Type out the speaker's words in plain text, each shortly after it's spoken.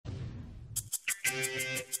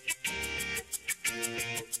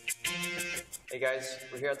Hey guys,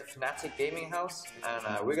 we're here at the Fnatic Gaming House,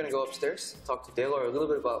 and we're going to go upstairs, talk to Deilor a little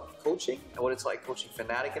bit about coaching and what it's like coaching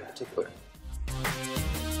Fnatic in particular.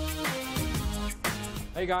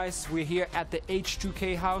 Hey guys, we're here at the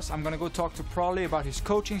H2K house. I'm going to go talk to Prolly about his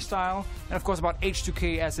coaching style and of course about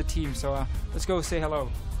H2K as a team, so let's go say hello.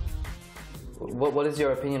 What is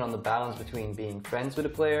your opinion on the balance between being friends with a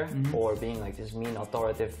player or being like this mean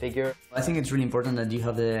authoritative figure? I think it's really important that you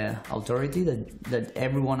have the authority, that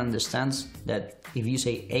everyone understands that if you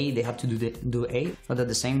say A, they have to do A. But at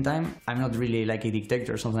the same time, I'm not really like a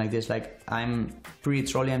dictator or something like this. Like, I'm pretty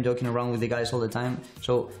trolly, I'm joking around with the guys all the time.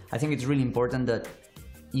 So I think it's really important that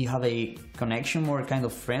you have a connection, more kind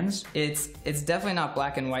of friends. It's definitely not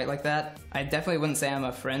black and white like that. I definitely wouldn't say I'm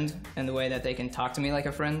a friend in the way that they can talk to me like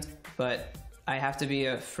a friend, but I have to be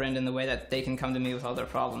a friend in the way that they can come to me with all their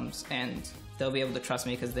problems and they'll be able to trust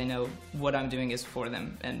me because they know what I'm doing is for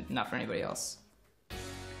them and not for anybody else.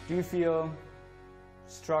 Do you feel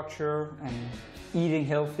structure and eating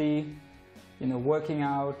healthy, you know, working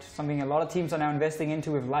out, something a lot of teams are now investing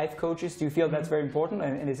into with life coaches? Do you feel that's very important,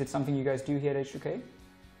 and is it something you guys do here at H2K?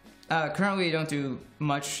 Currently we don't do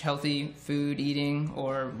much healthy food eating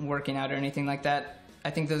or working out or anything like that.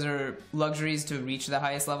 I think those are luxuries to reach the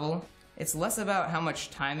highest level. It's less about how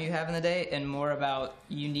much time you have in the day and more about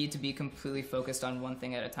you need to be completely focused on one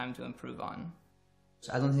thing at a time to improve on.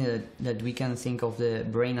 I don't think that we can think of the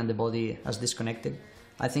brain and the body as disconnected.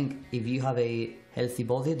 I think if you have a healthy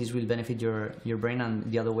body, this will benefit your brain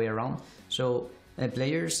and the other way around. So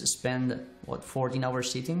players spend, 14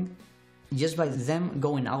 hours sitting? Just by them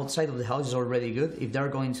going outside of the house is already good. If they're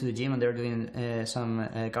going to the gym and they're doing some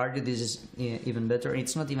cardio, this is even better.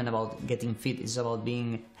 It's not even about getting fit, it's about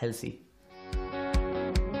being healthy.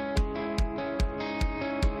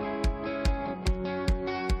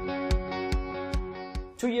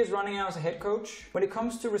 Two years running now as a head coach. When it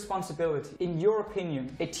comes to responsibility, in your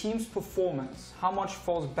opinion, a team's performance, how much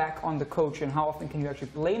falls back on the coach and how often can you actually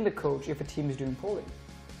blame the coach if a team is doing poorly?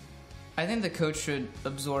 I think the coach should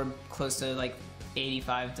absorb close to like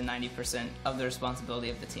 85 to 90% of the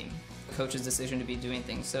responsibility of the team. The coach's decision to be doing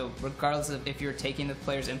things. So regardless of if you're taking the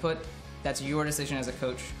player's input, that's your decision as a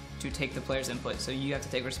coach to take the player's input. So you have to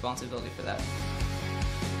take responsibility for that.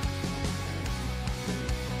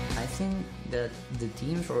 I think that the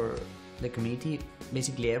teams or the community,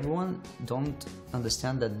 basically everyone, don't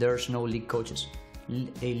understand that there's no league coaches.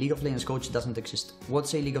 A League of Legends coach doesn't exist.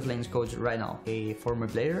 What's a League of Legends coach right now? A former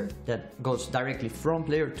player that goes directly from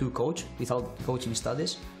player to coach without coaching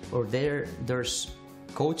studies, or there's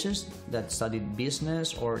coaches that studied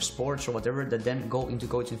business or sports or whatever that then go into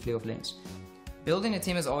coaching League of Legends. Building a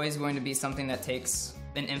team is always going to be something that takes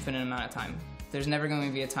an infinite amount of time. There's never going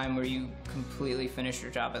to be a time where you completely finish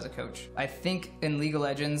your job as a coach. I think in League of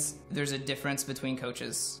Legends, there's a difference between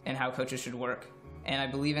coaches and how coaches should work. And I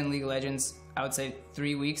believe in League of Legends, I would say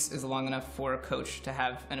 3 weeks is long enough for a coach to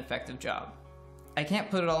have an effective job. I can't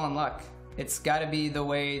put it all on luck. It's got to be the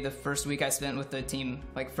way the first week I spent with the team.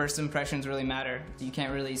 Like, first impressions really matter. You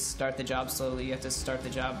can't really start the job slowly. You have to start the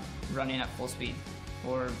job running at full speed,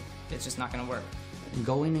 or it's just not going to work.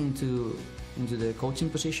 Going into the coaching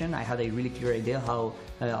position, I had a really clear idea how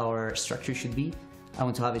our structure should be. I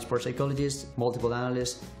want to have a sports psychologist, multiple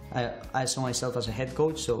analysts. I saw myself as a head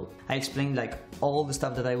coach, so I explained like all the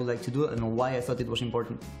stuff that I would like to do and why I thought it was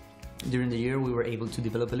important. During the year we were able to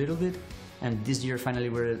develop a little bit, and this year finally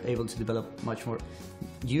we were able to develop much more.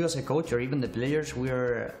 You as a coach or even the players, we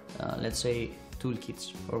are, let's say,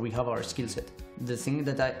 toolkits, or we have our skill set. The thing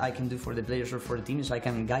that I can do for the players or for the team is I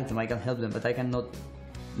can guide them, I can help them, but I cannot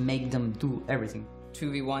make them do everything.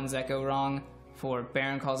 2v1s that go wrong, for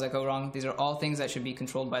Baron calls that go wrong, these are all things that should be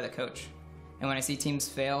controlled by the coach. And when I see teams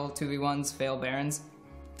fail 2v1s, fail Barons,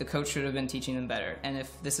 the coach should have been teaching them better. And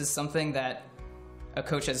if this is something that a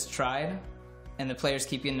coach has tried and the players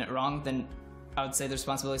keep getting it wrong, then I would say the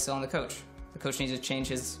responsibility is still on the coach. The coach needs to change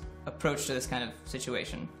his approach to this kind of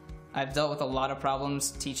situation. I've dealt with a lot of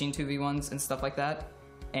problems teaching 2v1s and stuff like that,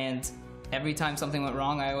 and every time something went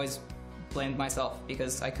wrong, I always blamed myself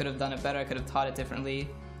because I could have done it better, I could have taught it differently,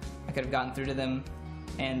 I could have gotten through to them.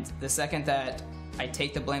 And the second that I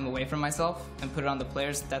take the blame away from myself and put it on the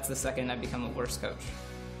players, that's the second I become a worse coach.